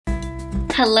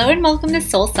Hello and welcome to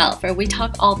Soul Self, where we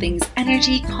talk all things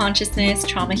energy, consciousness,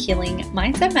 trauma healing,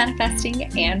 mindset manifesting,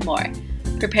 and more.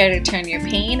 Prepare to turn your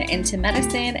pain into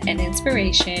medicine and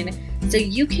inspiration so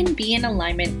you can be in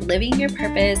alignment, living your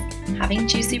purpose, having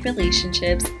juicy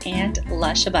relationships, and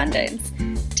lush abundance.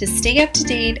 To stay up to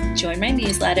date, join my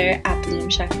newsletter at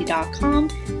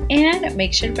bloomshakti.com and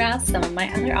make sure to browse some of my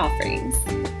other offerings.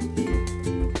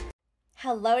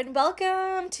 Hello and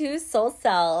welcome to Soul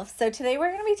Self. So today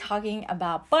we're going to be talking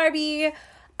about Barbie.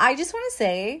 I just want to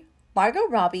say Margot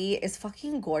Robbie is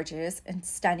fucking gorgeous and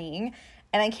stunning,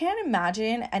 and I can't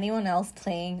imagine anyone else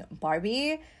playing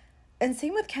Barbie. And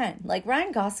same with Ken. Like,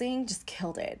 Ryan Gosling just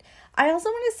killed it. I also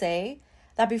want to say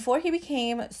that before he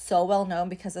became so well known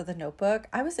because of The Notebook,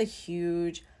 I was a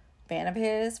huge fan of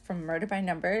his from Murder by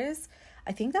Numbers.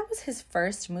 I think that was his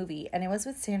first movie, and it was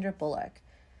with Sandra Bullock.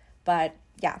 But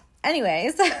yeah,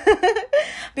 anyways,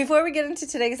 before we get into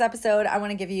today's episode, I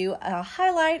want to give you a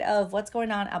highlight of what's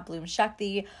going on at Bloom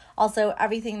Shakti. Also,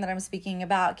 everything that I'm speaking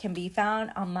about can be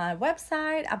found on my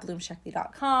website at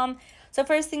bloomshakti.com. So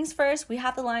first things first, we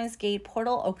have the Lionsgate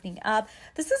portal opening up.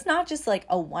 This is not just like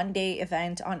a one-day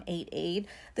event on 8/8.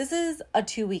 This is a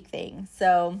 2-week thing.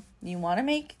 So you want to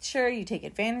make sure you take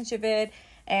advantage of it.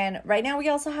 And right now we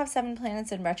also have 7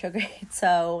 planets in retrograde.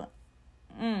 So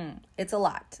it's a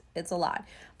lot.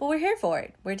 But we're here for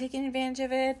it. We're taking advantage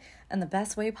of it in the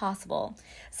best way possible.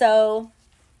 So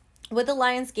with the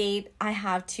Lionsgate, I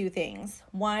have 2 things.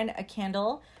 1, a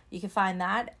candle. You can find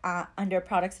that under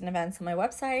products and events on my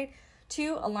website.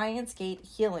 2, a Lionsgate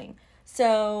healing.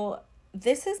 So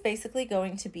this is basically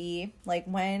going to be like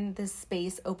when this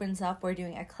space opens up, we're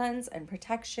doing a cleanse and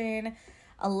protection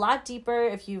a lot deeper.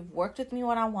 If you've worked with me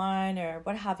one-on-one or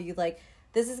what have you, like,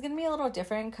 this is going to be a little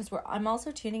different because I'm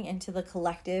also tuning into the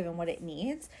collective and what it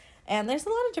needs. And there's a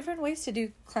lot of different ways to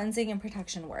do cleansing and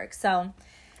protection work. So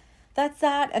that's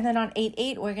that. And then on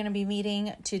 8/8, we're going to be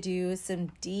meeting to do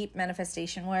some deep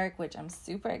manifestation work, which I'm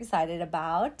super excited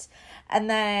about. And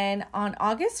then on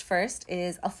August 1st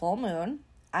is a full moon.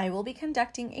 I will be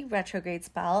conducting a retrograde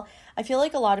spell. I feel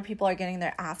like a lot of people are getting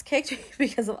their ass kicked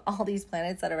because of all these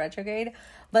planets that are retrograde.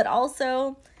 But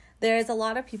also, there's a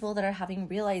lot of people that are having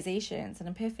realizations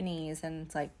and epiphanies, and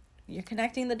it's like you're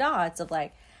connecting the dots of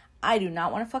like, I do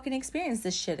not want to fucking experience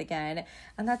this shit again.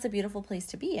 And that's a beautiful place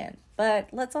to be in. But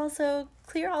let's also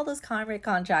clear all those karmic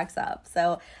contracts up.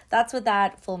 So that's what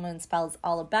that full moon spell is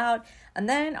all about. And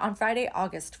then on Friday,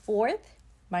 August 4th,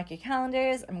 mark your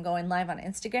calendars, I'm going live on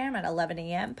Instagram at 11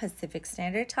 a.m. Pacific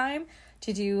Standard Time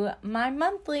to do my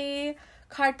monthly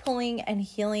card pulling and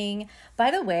healing.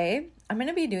 By the way, I'm going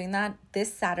to be doing that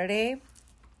this Saturday,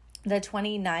 the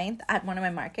 29th, at one of my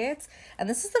markets. And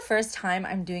this is the first time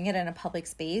I'm doing it in a public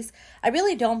space. I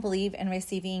really don't believe in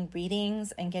receiving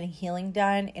readings and getting healing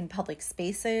done in public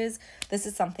spaces. This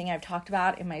is something I've talked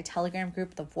about in my Telegram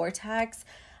group, The Vortex.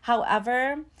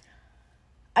 However,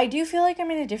 I do feel like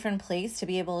I'm in a different place to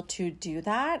be able to do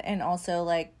that and also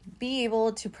like be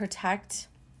able to protect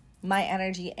my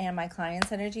energy and my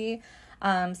client's energy.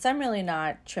 So I'm really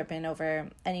not tripping over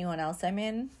anyone else I'm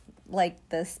in like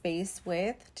the space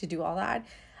with to do all that.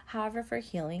 However, for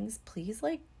healings, please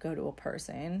like go to a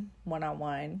person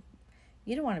one-on-one.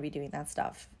 You don't want to be doing that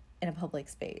stuff in a public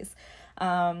space.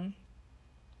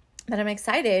 But I'm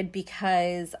excited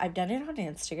because I've done it on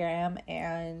Instagram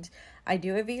and I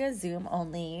do it via Zoom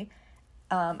only,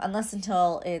 unless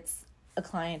until it's a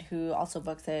client who also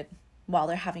books it while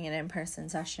they're having an in-person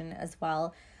session as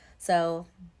well. So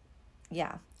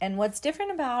yeah. And what's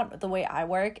different about the way I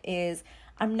work is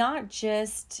I'm not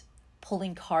just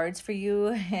pulling cards for you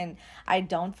and I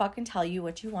don't fucking tell you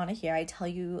what you want to hear. I tell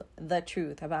you the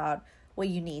truth about what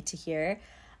you need to hear.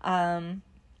 I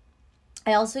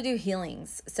also do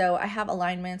healings. So I have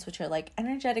alignments, which are like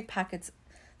energetic packets,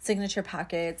 signature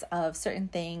packets of certain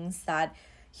things that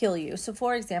heal you. So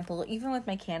for example, even with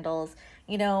my candles,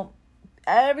 you know,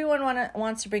 everyone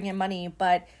wants to bring in money,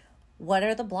 but what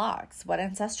are the blocks? What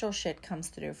ancestral shit comes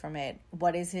through from it?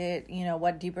 What is it, you know,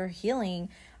 what deeper healing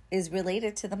is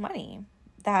related to the money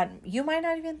that you might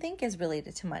not even think is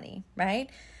related to money, right?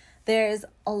 There's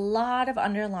a lot of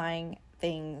underlying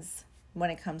things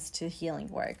when it comes to healing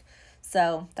work.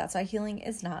 So that's why healing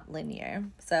is not linear.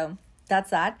 So that's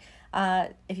that.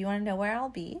 If you want to know where I'll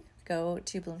be, go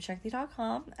to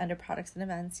bloomshakti.com. Under products and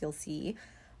events, you'll see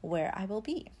where I will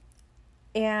be.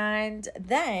 And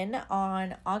then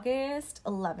on August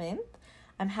 11th,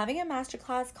 I'm having a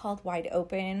masterclass called Wide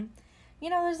Open. You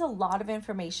know, there's a lot of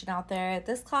information out there.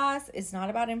 This class is not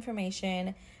about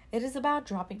information. It is about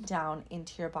dropping down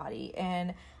into your body.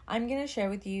 And I'm going to share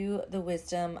with you the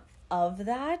wisdom of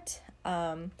that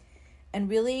and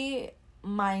really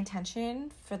my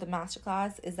intention for the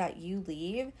masterclass is that you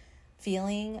leave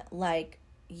feeling like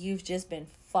you've just been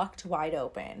fucked wide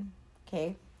open.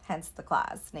 Okay, hence the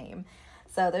class name.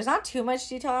 So there's not too much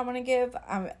detail I want to give.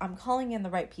 I'm calling in the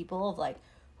right people of like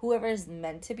whoever is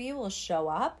meant to be will show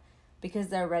up because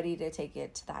they're ready to take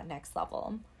it to that next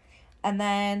level. And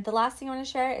then the last thing I want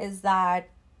to share is that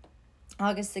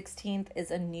August 16th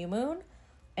is a new moon,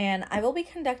 and I will be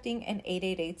conducting an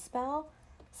 888 spell.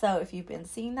 So if you've been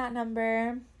seeing that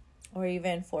number, or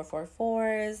even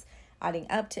 444s, adding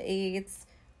up to 8s,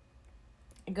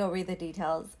 go read the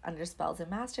details under spells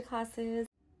and masterclasses.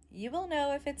 You will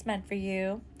know if it's meant for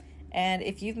you. And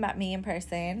if you've met me in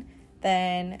person,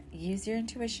 then use your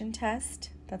intuition test.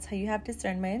 That's how you have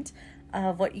discernment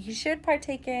of what you should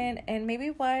partake in and maybe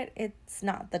what it's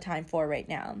not the time for right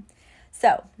now.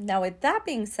 So now with that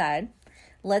being said,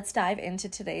 let's dive into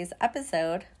today's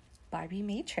episode, Barbie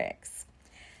Matrix.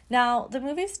 Now the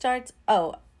movie starts,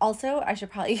 also I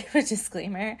should probably give a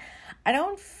disclaimer. I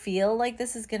don't feel like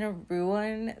this is going to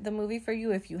ruin the movie for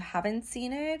you if you haven't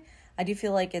seen it. I do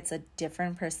feel like it's a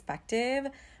different perspective,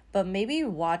 but maybe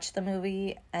watch the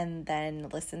movie and then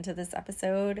listen to this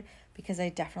episode because I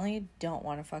definitely don't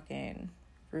want to fucking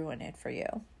ruin it for you.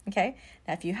 Okay?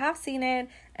 Now, if you have seen it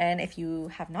and if you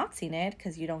have not seen it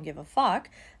because you don't give a fuck,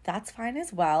 that's fine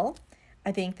as well.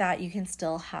 I think that you can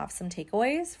still have some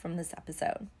takeaways from this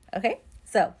episode. Okay?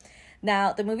 So,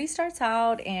 now the movie starts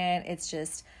out and it's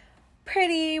just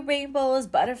pretty rainbows,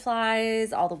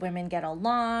 butterflies, all the women get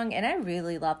along, and I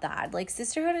really love that. Like,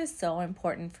 sisterhood is so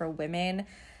important for women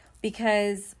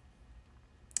because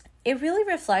it really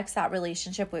reflects that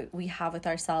relationship we have with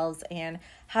ourselves, and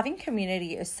having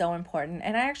community is so important.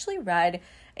 And I actually read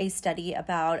a study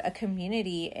about a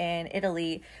community in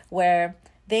Italy where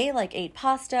they like ate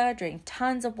pasta, drank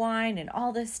tons of wine and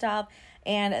all this stuff,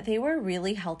 and they were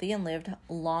really healthy and lived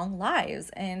long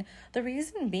lives. And the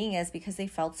reason being is because they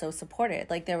felt so supported.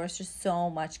 Like, there was just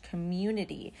so much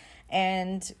community,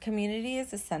 and community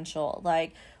is essential.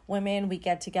 Like, women, we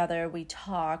get together, we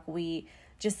talk, we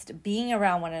just being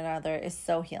around one another is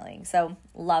so healing. So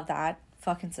love that.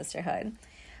 Fucking sisterhood.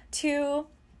 2,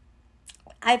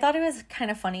 I thought it was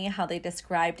kind of funny how they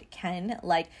described Ken.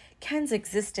 Like, Ken's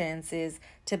existence is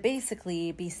to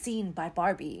basically be seen by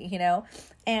Barbie, you know?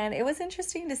 And it was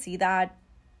interesting to see that,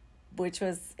 which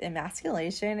was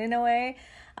emasculation in a way.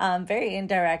 Very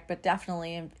indirect, but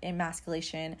definitely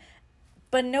emasculation.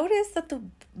 But notice that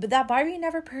that Barbie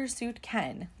never pursued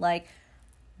Ken. Like,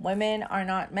 women are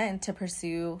not meant to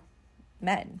pursue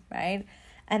men, right?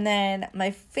 And then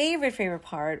my favorite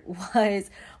part was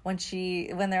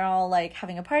when they're all like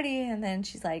having a party, and then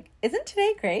she's like, "Isn't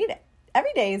today great?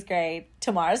 Every day is great.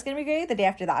 Tomorrow's gonna be great. The day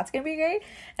after that's gonna be great."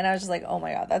 And I was just like, oh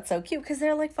my God, that's so cute, because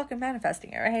they're like fucking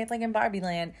manifesting it, right? Like in Barbie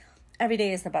land, every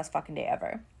day is the best fucking day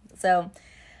ever. So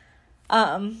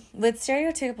with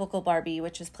stereotypical Barbie,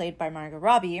 which was played by Margot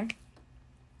Robbie,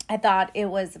 I thought it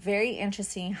was very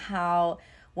interesting how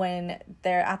when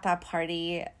they're at that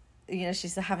party, you know,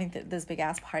 she's having this big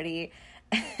ass party,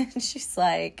 and she's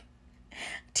like,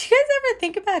 "Do you guys ever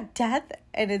think about death?"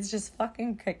 And it's just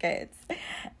fucking crickets.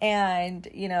 And,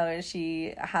 you know,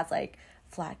 she has like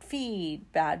flat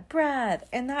feet, bad breath.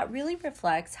 And that really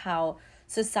reflects how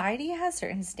society has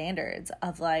certain standards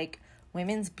of like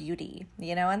women's beauty,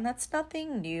 you know, and that's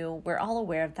nothing new. We're all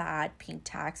aware of that, pink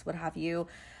tax, what have you.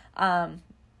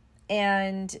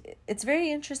 And it's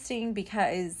very interesting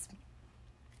because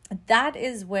that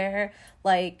is where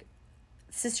like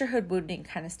sisterhood wounding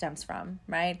kind of stems from,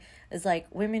 right? Is like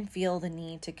women feel the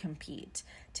need to compete,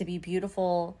 to be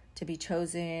beautiful, to be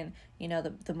chosen. You know,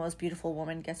 the most beautiful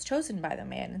woman gets chosen by the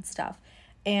man and stuff.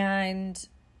 And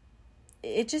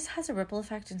it just has a ripple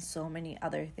effect in so many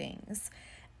other things.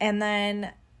 And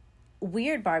then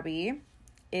Weird Barbie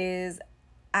is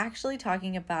actually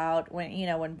talking about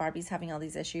when Barbie's having all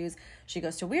these issues, she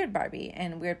goes to Weird Barbie,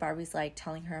 and Weird Barbie's like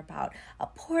telling her about a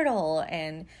portal,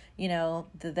 and you know,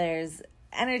 there's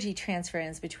energy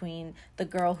transference between the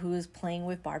girl who's playing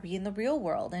with Barbie in the real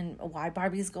world and why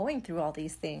Barbie's going through all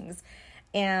these things.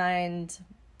 And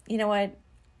you know what,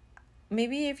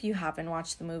 maybe if you haven't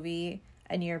watched the movie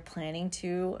and you're planning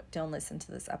to, don't listen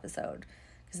to this episode,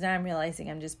 because now I'm realizing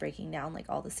I'm just breaking down like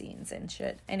all the scenes and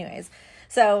shit. Anyways,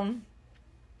 so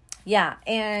yeah,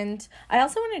 and I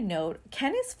also want to note,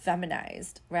 Ken is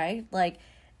feminized, right? Like,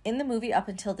 in the movie up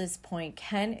until this point,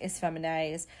 Ken is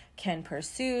feminized. Ken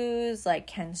pursues, like,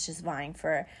 Ken's just vying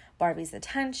for Barbie's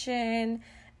attention,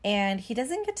 and he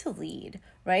doesn't get to lead,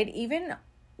 right? Even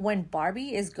when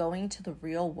Barbie is going to the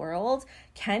real world,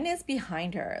 Ken is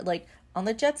behind her, like, on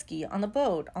the jet ski, on the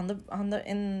boat, in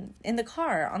the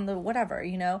car, on the whatever,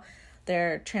 you know?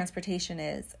 their transportation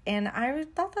is. And I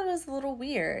thought that was a little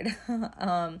weird.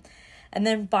 And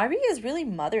then Barbie is really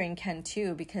mothering Ken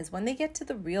too, because when they get to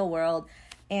the real world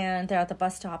and they're at the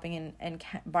bus stopping and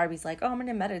Barbie's like, oh, I'm going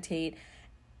to meditate.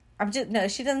 No,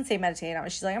 she doesn't say meditate.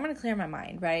 She's like, I'm going to clear my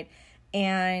mind, right?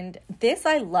 And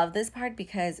I love this part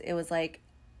because it was like,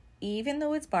 even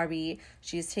though it's Barbie,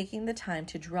 she's taking the time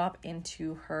to drop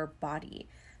into her body,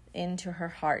 into her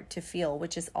heart to feel,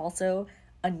 which is also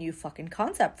a new fucking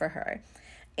concept for her.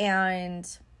 And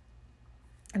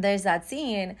there's that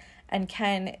scene, and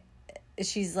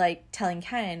she's like telling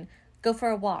Ken, go for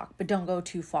a walk, but don't go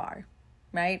too far,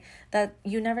 right? That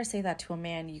you never say that to a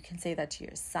man. You can say that to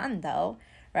your son though,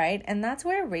 right? And that's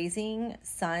where raising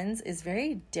sons is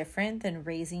very different than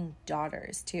raising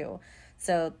daughters too.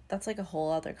 So that's like a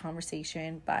whole other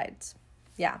conversation, but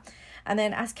yeah. And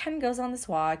then as Ken goes on this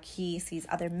walk, he sees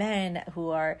other men who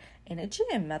are in a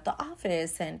gym at the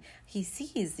office, and he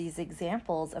sees these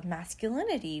examples of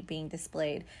masculinity being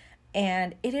displayed,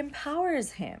 and it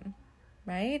empowers him,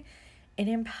 right? It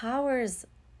empowers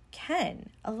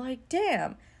Ken. I'm like,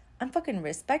 damn, I'm fucking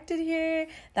respected here.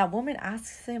 That woman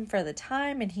asks him for the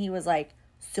time, and he was like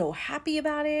so happy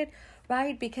about it,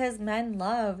 right? Because men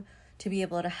love to be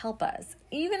able to help us,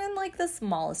 even in like the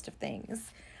smallest of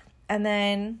things. And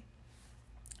then,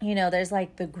 there's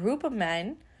like the group of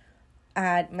men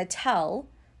at Mattel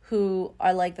who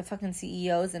are like the fucking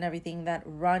CEOs and everything that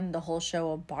run the whole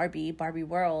show of Barbie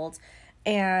World.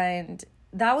 And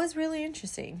that was really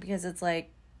interesting because it's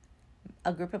like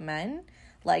a group of men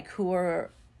like who are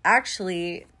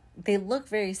actually, they look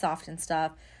very soft and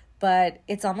stuff, but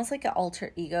it's almost like an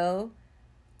alter ego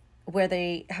where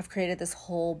they have created this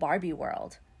whole Barbie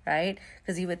world, right?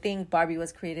 Because you would think Barbie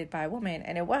was created by a woman,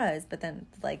 and it was, but then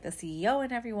like the CEO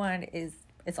and everyone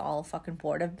it's all fucking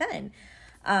board of men.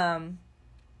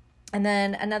 And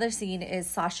then another scene is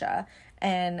Sasha,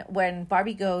 and when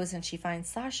Barbie goes and she finds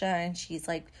Sasha, and she's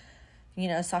like,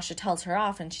 Sasha tells her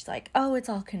off, and she's like, oh, it's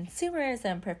all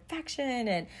consumerism, perfection,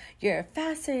 and you're a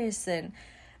fascist,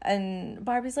 and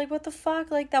Barbie's like, what the fuck?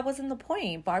 Like, that wasn't the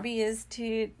point. Barbie is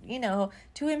to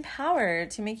empower,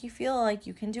 to make you feel like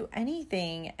you can do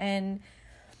anything. And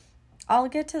I'll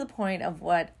get to the point of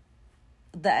what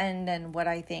the end and what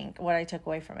I took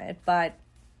away from it. But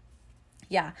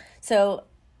yeah, so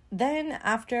then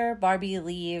after Barbie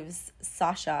leaves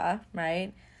Sasha,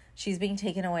 right, she's being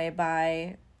taken away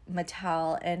by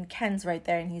Mattel, and Ken's right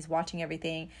there, and he's watching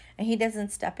everything, and he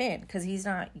doesn't step in because he's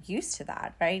not used to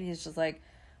that, right? He's just like,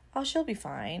 oh, she'll be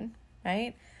fine,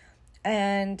 right?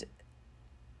 And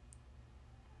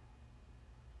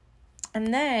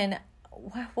then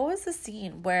what was the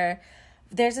scene where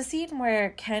there's a scene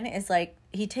where Ken is like,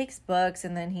 he takes books,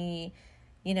 and then he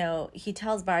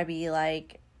tells Barbie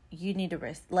like, you need to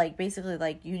basically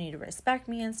like, you need to respect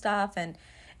me and stuff. And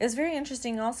it was very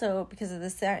interesting also because at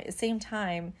the same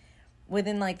time,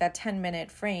 within like that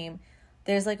 10-minute frame,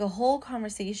 there's like a whole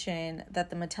conversation that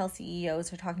the Mattel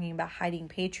CEOs are talking about hiding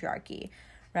patriarchy,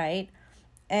 right?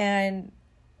 And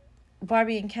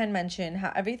Barbie and Ken mention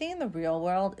how everything in the real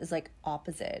world is like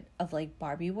opposite of like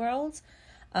Barbie world.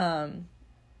 So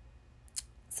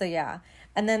yeah.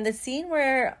 And then the scene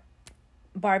where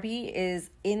Barbie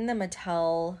is in the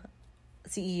Mattel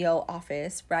CEO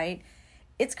office, right?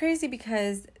 It's crazy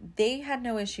because they had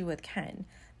no issue with Ken.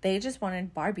 They just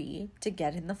wanted Barbie to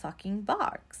get in the fucking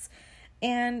box.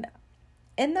 And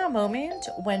in that moment,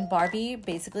 when Barbie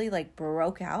basically like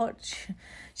broke out,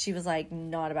 she was like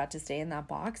not about to stay in that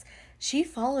box. She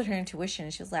followed her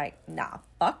intuition. She was like, nah,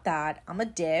 fuck that. I'm a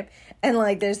dip. And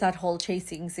like, there's that whole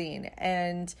chasing scene.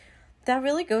 And that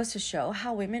really goes to show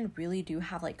how women really do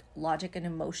have like logic and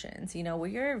emotions.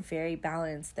 We're very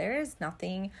balanced. There is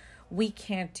nothing we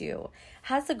can't do.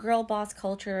 Has the girl boss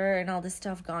culture and all this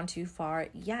stuff gone too far?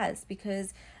 Yes,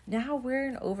 because now we're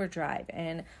in overdrive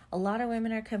and a lot of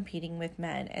women are competing with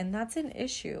men, and that's an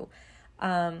issue.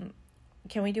 Can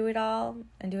we do it all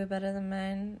and do it better than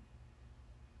men?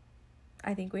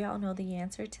 I think we all know the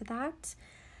answer to that.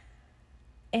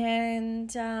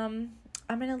 And I'm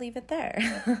going to leave it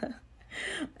there.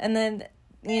 And then,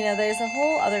 there's a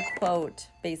whole other quote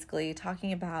basically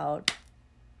talking about,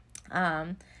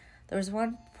 there was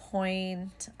one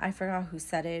point, I forgot who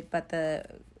said it, but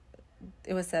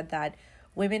it was said that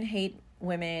women hate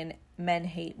women, men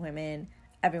hate women,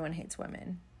 everyone hates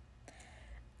women.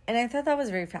 And I thought that was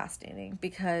very fascinating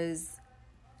because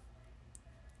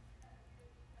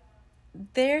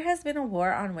there has been a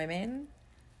war on women,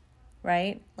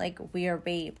 right? Like, we are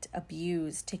raped,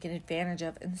 abused, taken advantage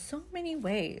of in so many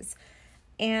ways.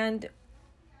 And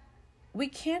we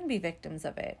can be victims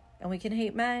of it. And we can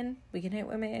hate men, we can hate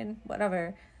women,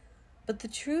 whatever. But the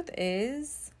truth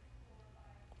is,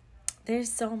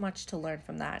 there's so much to learn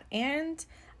from that. And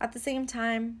at the same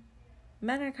time,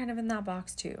 men are kind of in that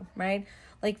box too, right?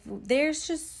 Like, there's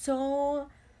just so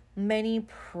many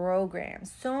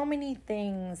programs, so many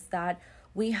things that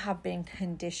we have been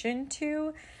conditioned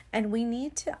to, and we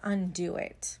need to undo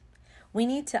it. We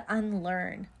need to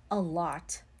unlearn a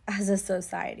lot as a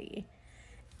society.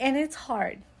 And it's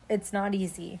hard. It's not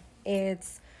easy.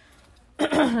 It's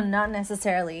not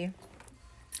necessarily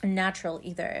natural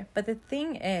either. But the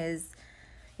thing is,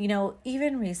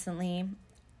 even recently,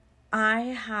 I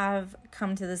have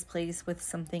come to this place with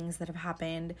some things that have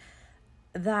happened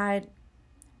that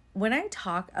when I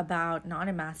talk about not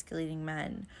emasculating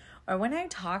men, or when I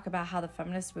talk about how the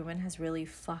feminist movement has really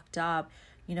fucked up,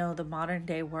 the modern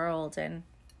day world and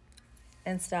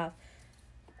stuff,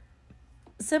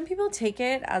 some people take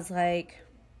it as like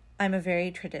I'm a very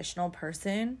traditional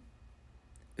person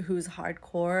who's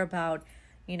hardcore about,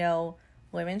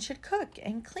 women should cook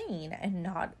and clean and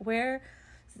not wear,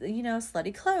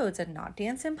 slutty clothes and not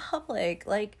dance in public.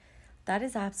 Like, that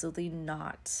is absolutely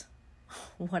not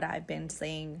what I've been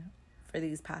saying for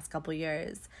these past couple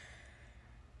years.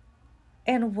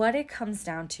 And what it comes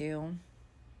down to,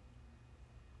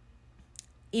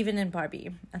 even in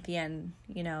Barbie at the end,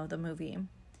 the movie,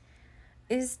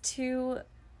 is to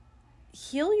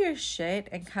heal your shit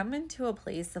and come into a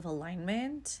place of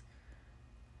alignment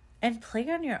and play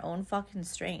on your own fucking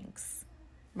strengths,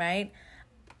 right?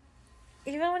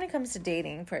 Even when it comes to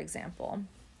dating, for example,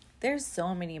 there's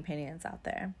so many opinions out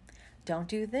there. Don't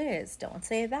do this, don't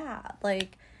say that.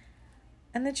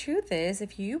 And the truth is,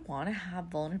 if you want to have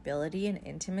vulnerability and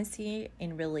intimacy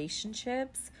in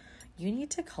relationships, you need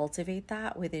to cultivate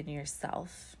that within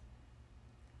yourself.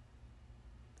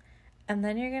 And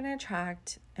then you're going to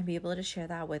attract and be able to share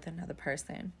that with another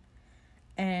person.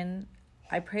 And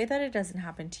I pray that it doesn't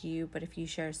happen to you, but if you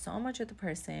share so much with the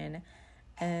person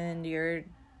and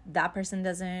that person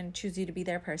doesn't choose you to be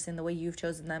their person the way you've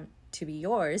chosen them to be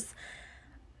yours,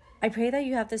 I pray that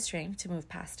you have the strength to move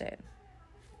past it.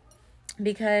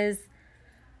 Because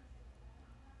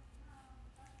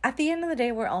at the end of the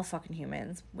day, we're all fucking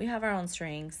humans. We have our own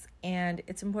strengths, and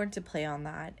it's important to play on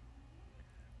that.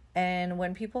 And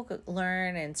when people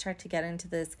learn and start to get into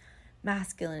this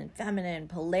masculine, feminine,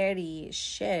 polarity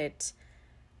shit,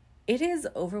 it is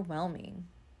overwhelming.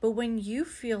 But when you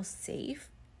feel safe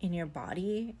in your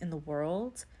body, in the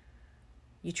world,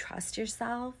 you trust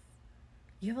yourself,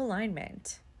 you have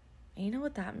alignment. And you know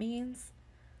what that means?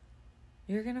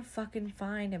 You're gonna fucking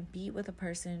find and be with a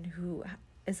person who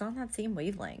is on that same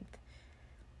wavelength.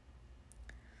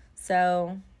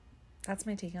 So that's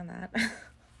my take on that.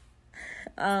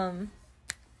 And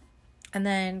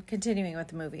then continuing with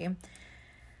the movie,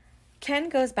 Ken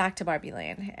goes back to Barbie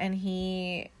Land, and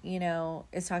he,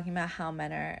 is talking about how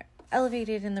men are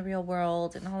elevated in the real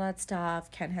world and all that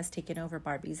stuff. Ken has taken over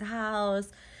Barbie's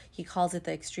house. He calls it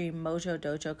the Extreme Mojo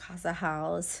Dojo Casa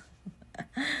House.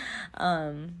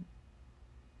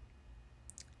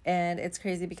 And it's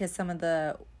crazy because some of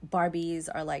the Barbies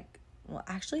are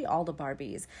actually all the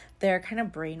Barbies, they're kind of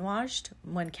brainwashed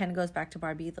when Ken goes back to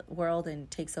Barbie world and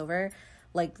takes over.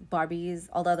 Barbies,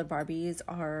 all the other Barbies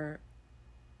are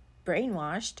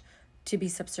brainwashed to be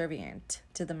subservient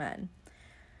to the men.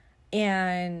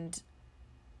 And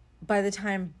by the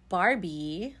time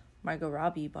Margot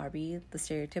Robbie Barbie, the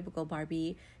stereotypical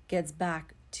Barbie, gets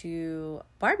back to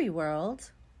Barbie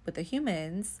world with the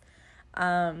humans,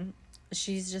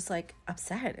 she's just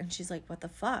upset, and she's like, what the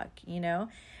fuck,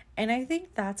 And I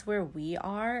think that's where we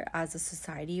are as a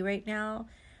society right now,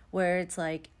 where it's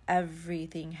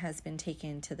everything has been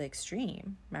taken to the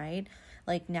extreme, right?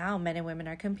 Now men and women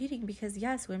are competing because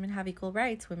yes, women have equal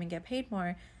rights, women get paid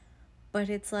more, but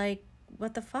it's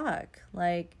what the fuck?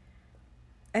 I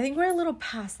think we're a little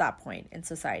past that point in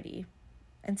society,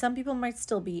 and some people might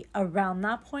still be around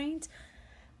that point,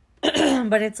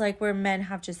 but it's where men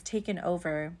have just taken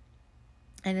over,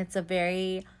 and it's a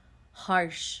very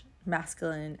harsh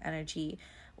masculine energy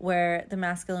where the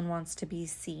masculine wants to be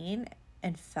seen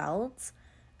and felt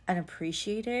and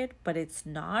appreciated, but it's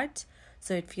not.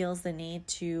 So it feels the need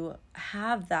to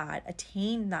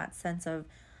attain that sense of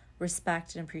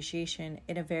respect and appreciation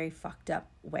in a very fucked up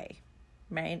way,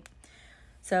 right?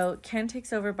 So Ken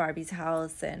takes over Barbie's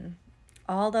house, and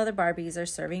all the other Barbies are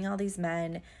serving all these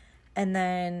men. And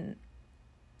then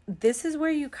this is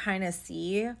where you kind of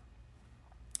see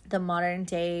the modern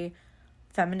day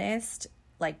feminist,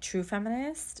 true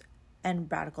feminist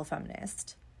and radical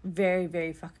feminist, very,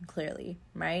 very fucking clearly,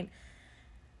 right?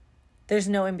 There's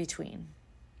no in between.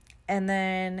 And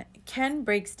then Ken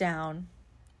breaks down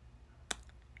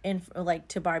in like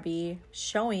to Barbie,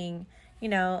 showing, you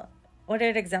know, what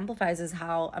it exemplifies is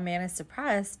how a man is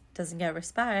suppressed, doesn't get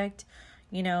respect,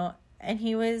 you know, and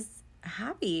he was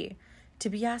happy to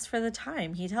be asked for the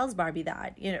time. He tells Barbie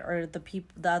that, you know, or the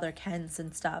other Kens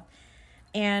and stuff.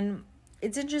 And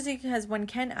it's interesting because when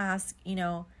Ken asks, you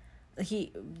know,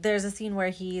 there's a scene where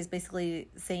he's basically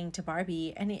saying to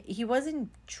Barbie, and he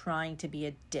wasn't trying to be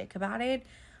a dick about it,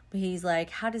 but he's like,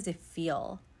 how does it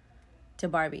feel to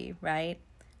Barbie, right?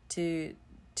 To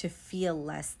feel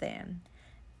less than.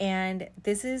 And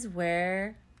this is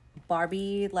where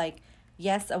Barbie, like,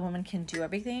 yes, a woman can do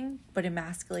everything, but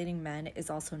emasculating men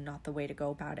is also not the way to go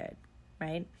about it,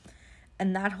 right?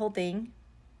 And that whole thing,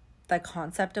 the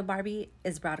concept of Barbie,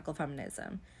 is radical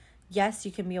feminism. Yes,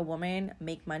 you can be a woman,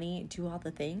 make money, do all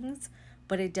the things,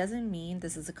 but it doesn't mean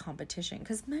this is a competition,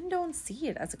 because men don't see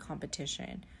it as a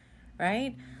competition,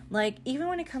 right? Like, even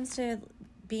when it comes to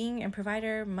being a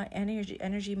provider,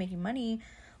 energy, making money,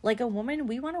 like a woman,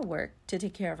 we want to work to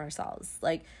take care of ourselves,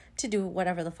 like to do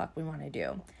whatever the fuck we want to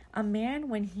do. A man,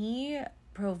 when he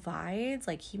provides,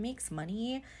 like he makes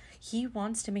money, he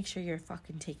wants to make sure you're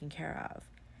fucking taken care of.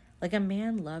 Like a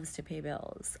man loves to pay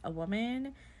bills. A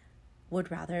woman would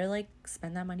rather like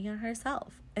spend that money on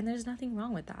herself. And there's nothing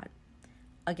wrong with that.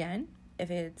 Again,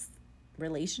 if it's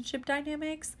relationship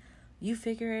dynamics, you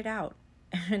figure it out.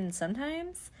 And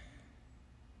sometimes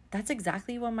that's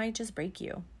exactly what might just break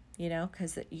you, you know,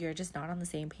 because you're just not on the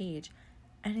same page.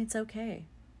 And it's okay.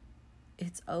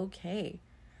 It's okay.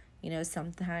 You know,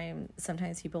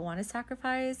 sometimes people want to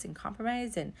sacrifice and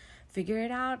compromise and figure it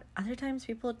out. Other times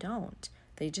people don't.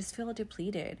 They just feel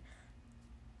depleted.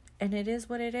 And it is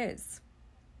what it is.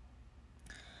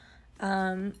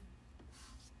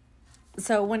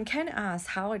 So when Ken asks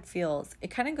how it feels, it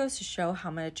kind of goes to show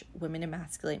how much women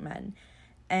emasculate men.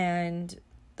 And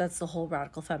that's the whole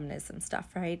radical feminism stuff,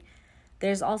 right?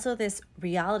 There's also this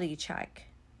reality check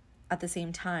at the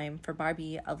same time for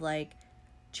Barbie of like,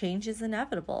 change is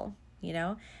inevitable, you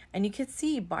know? And you could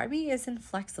see Barbie isn't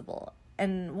flexible.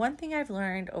 And one thing I've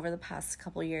learned over the past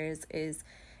couple years is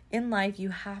in life, you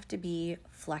have to be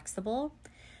flexible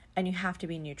and you have to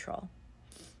be neutral.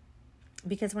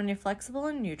 Because when you're flexible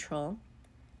and neutral,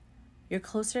 you're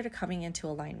closer to coming into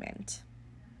alignment.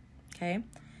 Okay?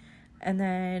 And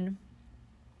then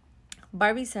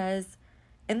Barbie says,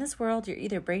 in this world, you're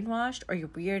either brainwashed or you're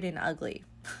weird and ugly.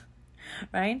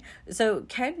 Right? So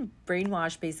Ken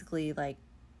brainwash basically like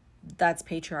that's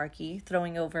patriarchy,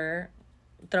 throwing over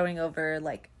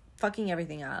like fucking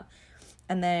everything up.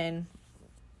 And then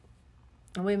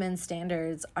women's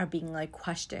standards are being like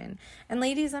questioned. And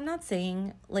ladies, I'm not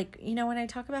saying like, you know, when I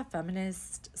talk about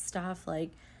feminist stuff,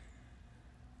 like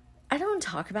I don't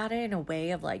talk about it in a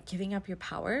way of like giving up your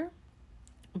power,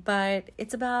 but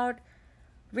it's about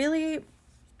you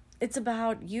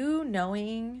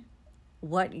knowing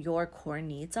what your core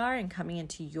needs are and coming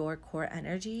into your core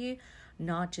energy,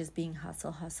 not just being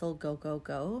hustle,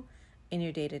 go in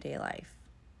your day-to-day life.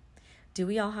 Do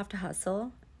we all have to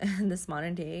hustle in this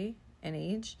modern day and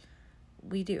age?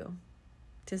 We do,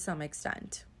 to some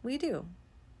extent. We do,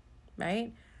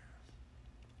 right?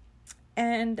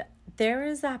 And there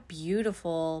is that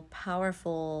beautiful,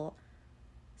 powerful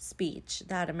speech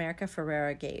that America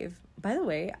Ferrera gave. By the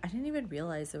way, I didn't even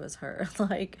realize it was her.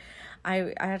 Like,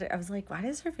 I was like, why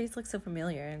does her face look so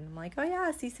familiar? And I'm like, oh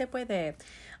yeah, si se puede.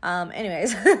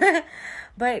 Anyways,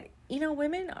 but you know,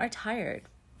 women are tired,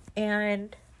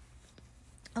 and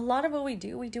a lot of what we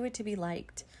do it to be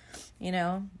liked. You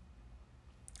know,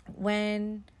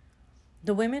 when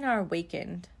the women are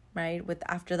awakened, right, with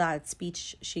after that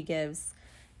speech she gives,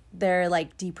 they're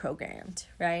like deprogrammed,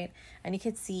 right? And you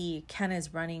could see Ken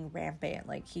is running rampant,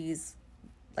 like he's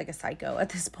like a psycho at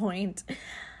this point.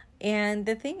 And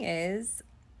the thing is,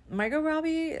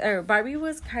 Barbie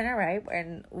was kind of right,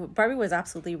 and Barbie was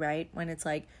absolutely right when it's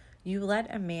like, you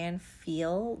let a man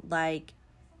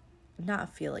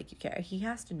not feel like you care. He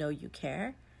has to know you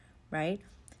care, right?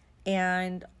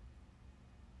 And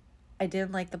I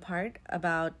didn't like the part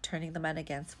about turning the men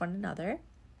against one another,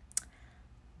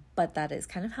 but that is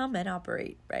kind of how men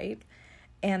operate, right?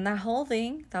 And that whole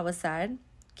thing that was said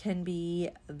can be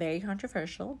very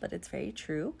controversial, but it's very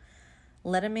true.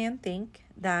 Let a man think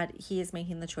that he is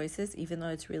making the choices, even though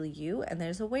it's really you, and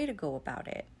there's a way to go about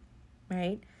it,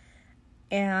 right?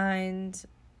 And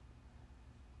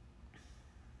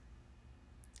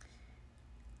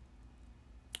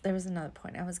there was another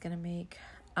point I was going to make.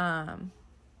 I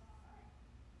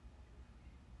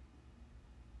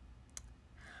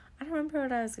don't remember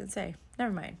what I was going to say.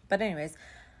 Never mind. But anyways,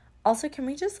 also, can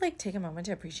we just like take a moment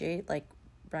to appreciate like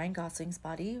Ryan Gosling's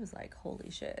body? It was like, holy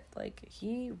shit. Like,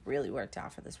 he really worked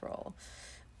out for this role.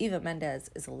 Eva Mendes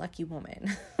is a lucky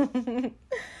woman.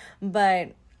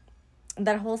 But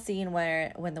that whole scene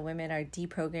where when the women are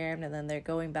deprogrammed and then they're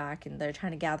going back and they're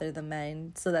trying to gather the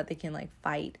men so that they can like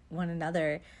fight one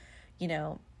another, you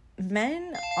know,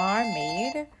 men are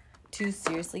made to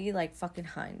seriously like fucking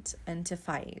hunt and to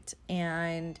fight.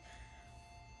 And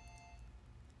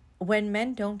when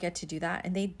men don't get to do that,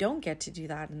 and they don't get to do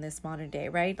that in this modern day,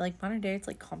 right? Like modern day, it's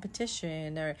like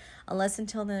competition, or unless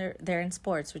until they're in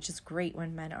sports, which is great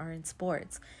when men are in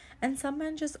sports. And some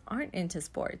men just aren't into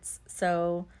sports.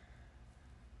 So,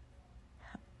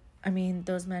 I mean,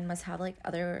 those men must have like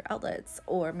other outlets,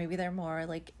 or maybe they're more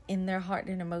like in their heart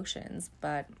and emotions,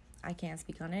 but I can't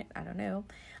speak on it. I don't know.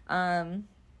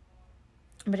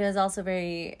 But it was also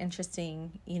very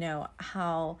interesting, you know,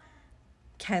 how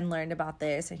Ken learned about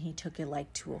this and he took it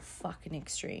like to a fucking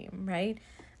extreme, right?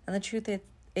 And the truth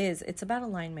is it's about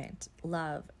alignment,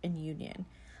 love, and union.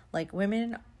 Like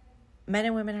men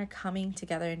and women are coming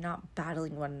together and not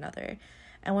battling one another.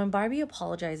 And when Barbie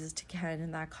apologizes to Ken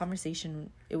in that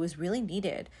conversation, it was really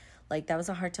needed. Like that was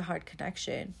a heart-to-heart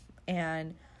connection.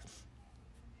 And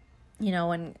you know,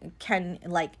 when Ken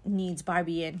like needs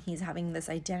Barbie and he's having this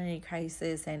identity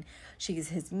crisis and she's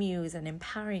his muse and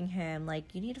empowering him,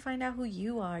 like, you need to find out who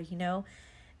you are, you know?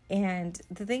 And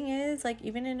the thing is, like,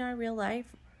 even in our real life,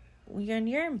 when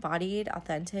you're embodied,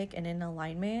 authentic, and in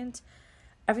alignment,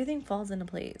 everything falls into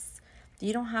place.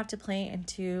 You don't have to play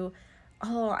into,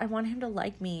 oh, I want him to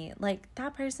like me. Like,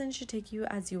 that person should take you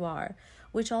as you are.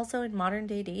 Which also in modern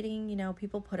day dating, you know,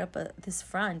 people put up this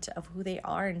front of who they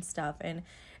are and stuff. And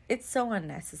it's so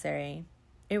unnecessary.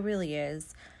 It really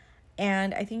is.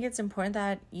 And I think it's important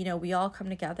that, you know, we all come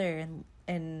together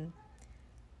and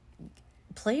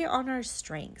play on our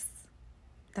strengths.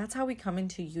 That's how we come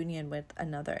into union with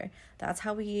another. That's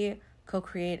how we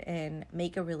co-create and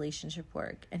make a relationship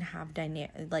work and have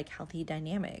healthy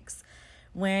dynamics.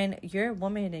 When you're a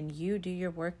woman and you do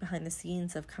your work behind the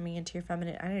scenes of coming into your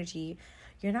feminine energy,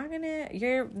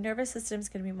 your nervous system's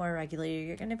going to be more regulated.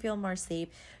 You're going to feel more safe.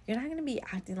 You're not going to be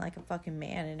acting like a fucking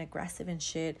man and aggressive and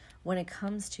shit when it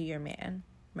comes to your man,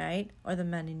 right? Or the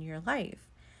men in your life.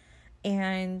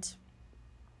 And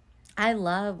I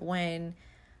love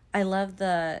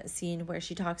the scene where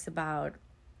she talks about,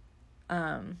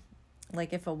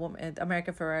 like if a woman,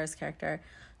 America Ferrera's character,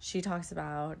 she talks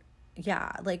about,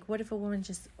 yeah, like what if a woman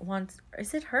just wants,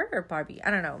 is it her or Barbie? I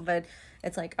don't know, but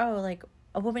it's like, oh, like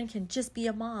a woman can just be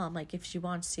a mom, like if she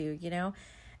wants to, you know?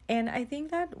 And I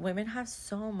think that women have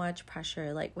so much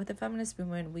pressure. Like with the feminist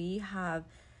movement, we have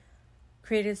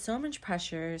created so much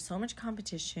pressure, so much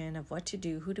competition of what to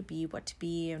do, who to be, what to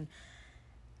be.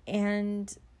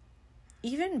 And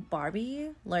even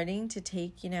Barbie learning to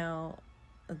take, you know,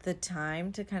 the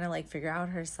time to kind of like figure out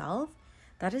herself,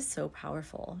 that is so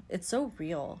powerful. It's so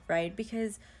real, right?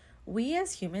 Because we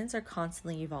as humans are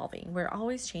constantly evolving. We're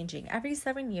always changing. Every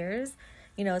 7 years,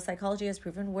 you know, psychology has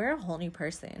proven we're a whole new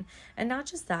person. And not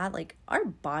just that, like our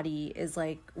body is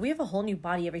like, we have a whole new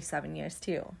body every 7 years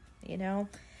too, you know?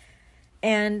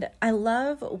 And I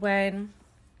love when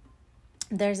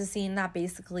there's a scene that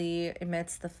basically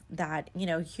admits that, you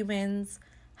know, humans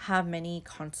have many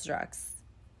constructs.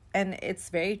 And it's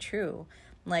very true.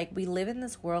 Like, we live in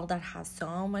this world that has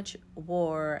so much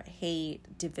war,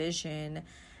 hate, division,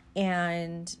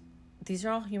 and these are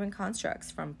all human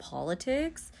constructs, from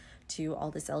politics to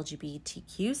all this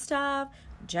LGBTQ stuff,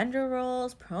 gender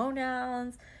roles,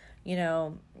 pronouns, you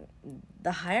know,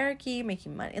 the hierarchy,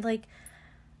 making money, like,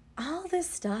 all this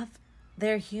stuff,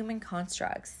 they're human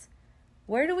constructs.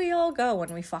 Where do we all go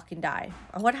when we fucking die?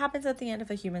 What happens at the end of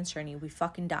a human's journey? We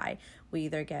fucking die. We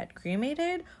either get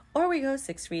cremated or we go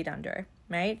 6 feet under,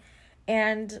 right?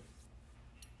 And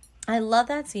I love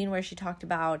that scene where she talked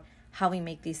about how we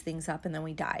make these things up and then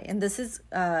we die. And this is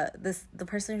the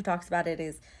person who talks about it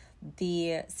is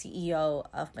the CEO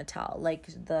of Mattel, like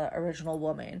the original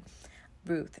woman,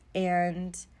 Ruth.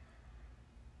 And,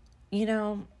 you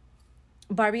know,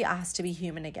 Barbie asked to be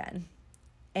human again.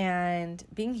 And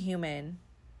being human,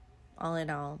 all in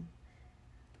all,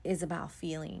 is about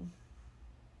feeling.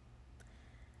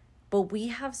 But we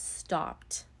have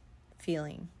stopped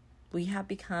feeling. We have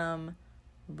become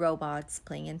robots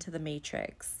playing into the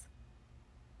Matrix.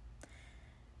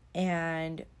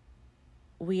 And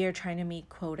we are trying to meet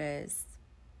quotas,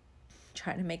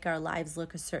 trying to make our lives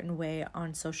look a certain way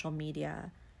on social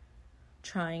media,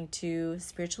 trying to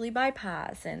spiritually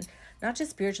bypass, and not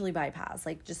just spiritually bypass,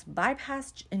 like just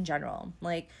bypass in general.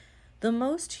 Like the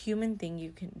most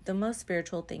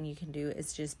spiritual thing you can do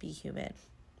is just be human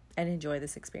and enjoy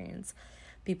this experience.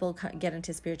 People get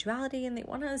into spirituality and they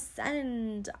want to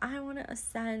ascend. I want to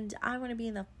ascend. I want to be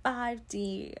in the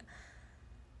 5D.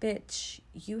 bitch,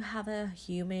 you have a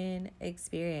human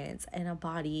experience and a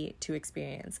body to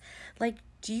experience. Like,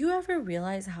 do you ever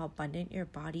realize how abundant your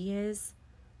body is?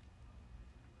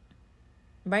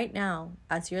 Right now,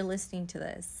 as you're listening to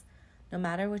this, no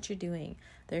matter what you're doing,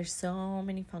 there's so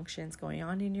many functions going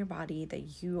on in your body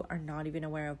that you are not even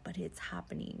aware of, but it's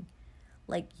happening.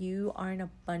 Like, you are an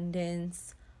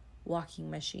abundance walking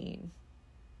machine.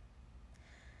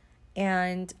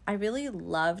 And I really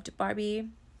loved Barbie,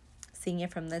 seeing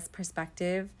it from this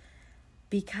perspective,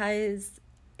 because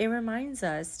it reminds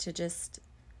us to just,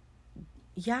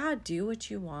 do what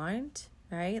you want,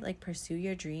 right? Like, pursue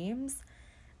your dreams.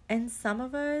 And some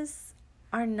of us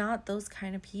are not those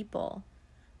kind of people.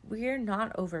 We're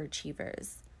not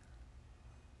overachievers.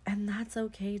 And that's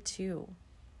okay too.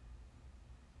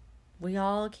 We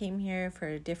all came here for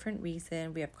a different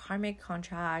reason. We have karmic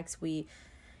contracts. We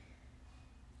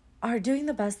are doing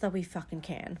the best that we fucking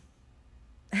can.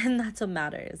 And that's what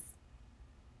matters.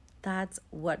 That's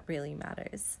what really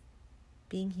matters.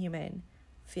 Being human,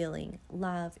 feeling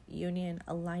love, union,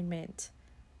 alignment.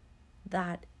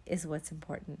 That is what's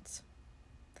important.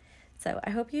 So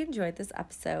I hope you enjoyed this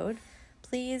episode.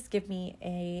 Please give me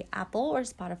a Apple or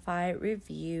Spotify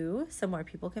review so more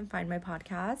people can find my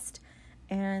podcast.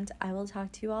 And I will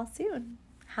talk to you all soon.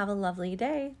 Have a lovely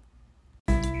day.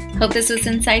 Hope this was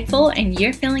insightful and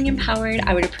you're feeling empowered.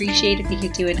 I would appreciate if you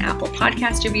could do an Apple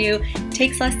Podcast review. It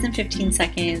takes less than 15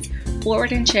 seconds.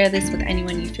 Forward and share this with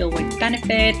anyone you feel would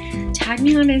benefit. Tag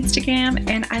me on Instagram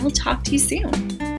and I will talk to you soon.